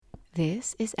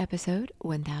This is episode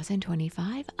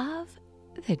 1025 of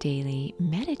the Daily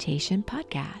Meditation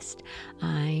Podcast.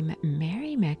 I'm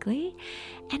Mary Meckley,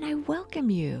 and I welcome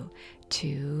you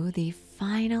to the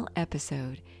final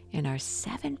episode in our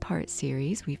 7-part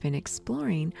series we've been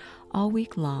exploring all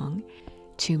week long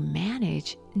to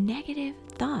manage negative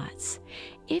thoughts.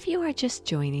 If you are just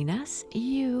joining us,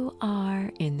 you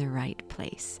are in the right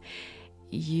place.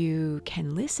 You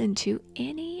can listen to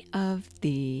any of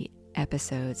the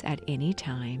episodes at any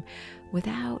time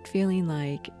without feeling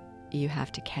like you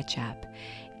have to catch up.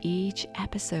 Each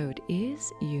episode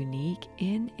is unique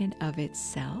in and of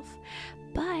itself,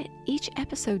 but each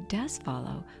episode does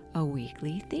follow a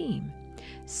weekly theme.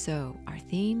 So our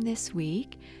theme this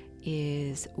week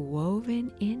is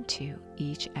woven into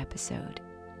each episode.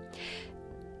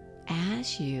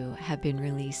 As you have been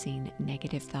releasing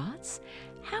negative thoughts,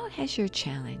 how has your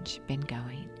challenge been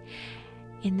going?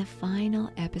 In the final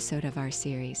episode of our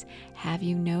series, have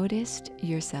you noticed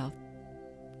yourself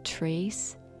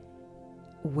trace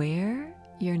where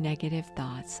your negative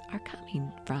thoughts are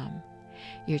coming from?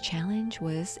 Your challenge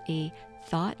was a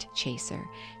thought chaser,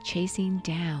 chasing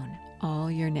down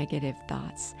all your negative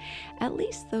thoughts, at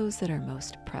least those that are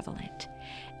most prevalent.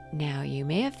 Now, you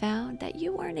may have found that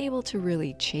you weren't able to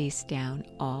really chase down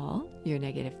all your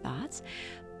negative thoughts,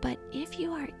 but if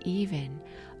you are even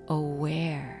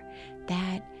aware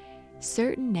that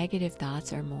certain negative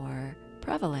thoughts are more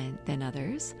prevalent than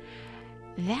others,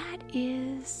 that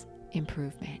is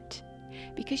improvement,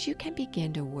 because you can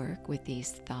begin to work with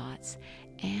these thoughts.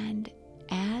 And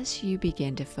as you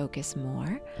begin to focus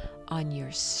more on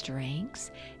your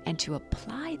strengths and to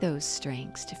apply those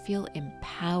strengths to feel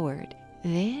empowered,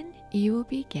 then you will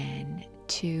begin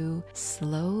to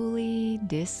slowly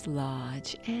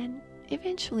dislodge and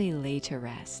eventually lay to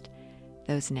rest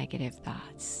those negative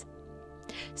thoughts.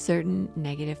 Certain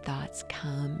negative thoughts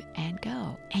come and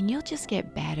go, and you'll just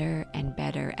get better and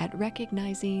better at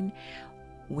recognizing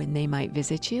when they might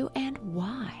visit you and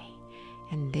why.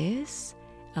 And this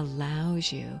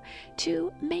allows you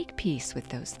to make peace with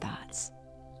those thoughts.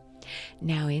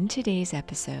 Now, in today's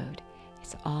episode,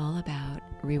 it's all about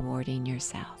rewarding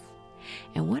yourself.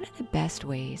 And one of the best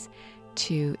ways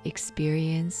to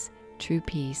experience true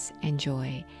peace and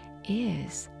joy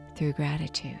is through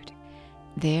gratitude.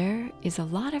 There is a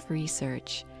lot of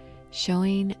research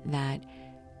showing that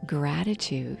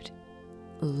gratitude,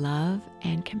 love,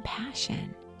 and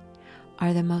compassion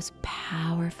are the most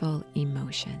powerful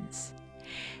emotions.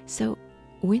 So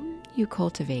when you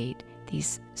cultivate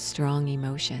these strong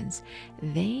emotions,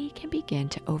 they can begin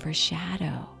to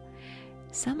overshadow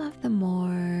some of the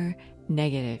more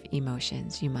negative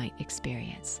emotions you might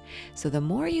experience. So the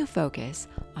more you focus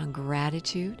on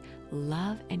gratitude,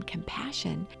 love, and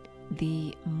compassion,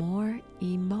 the more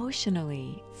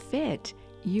emotionally fit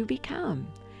you become.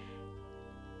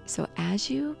 So as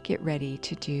you get ready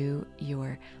to do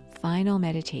your final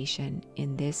meditation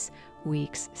in this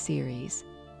week's series,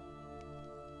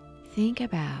 think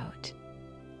about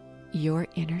your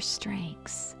inner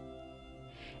strengths.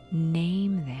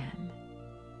 Name them.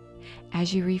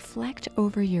 As you reflect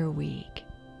over your week,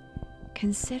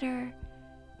 consider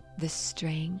the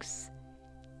strengths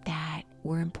that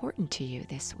were important to you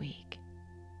this week.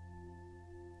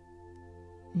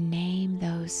 Name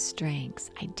those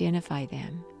strengths, identify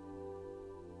them,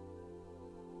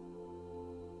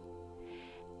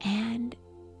 and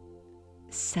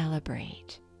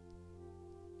celebrate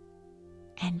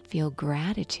and feel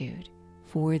gratitude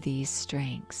for these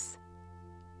strengths.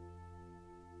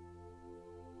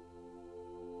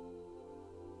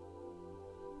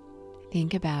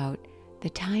 Think about the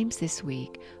times this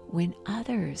week when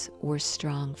others were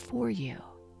strong for you,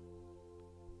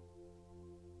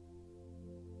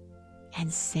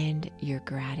 and send your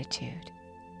gratitude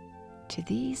to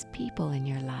these people in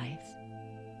your life.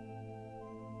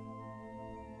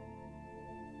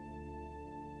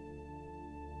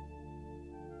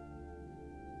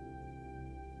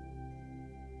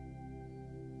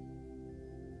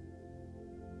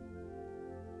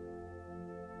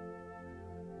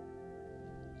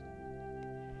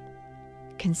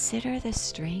 Consider the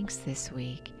strengths this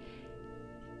week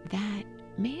that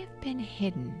may have been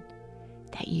hidden,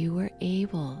 that you were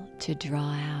able to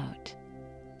draw out.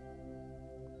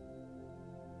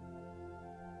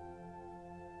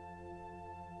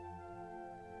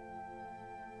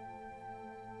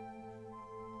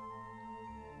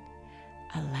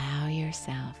 Allow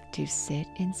yourself to sit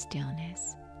in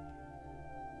stillness,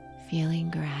 feeling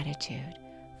gratitude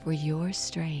for your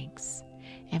strengths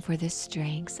and for the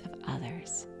strengths of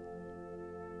others.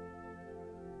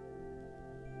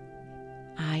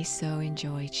 I so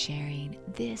enjoyed sharing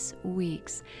this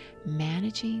week's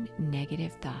Managing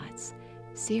Negative Thoughts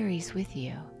series with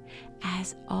you.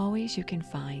 As always, you can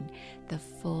find the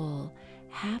full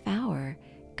half-hour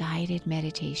guided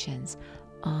meditations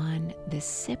on the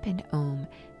Sip and Om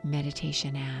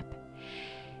meditation app.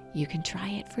 You can try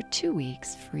it for 2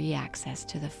 weeks, free access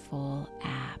to the full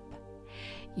app.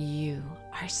 You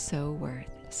are so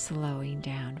worth slowing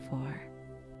down for.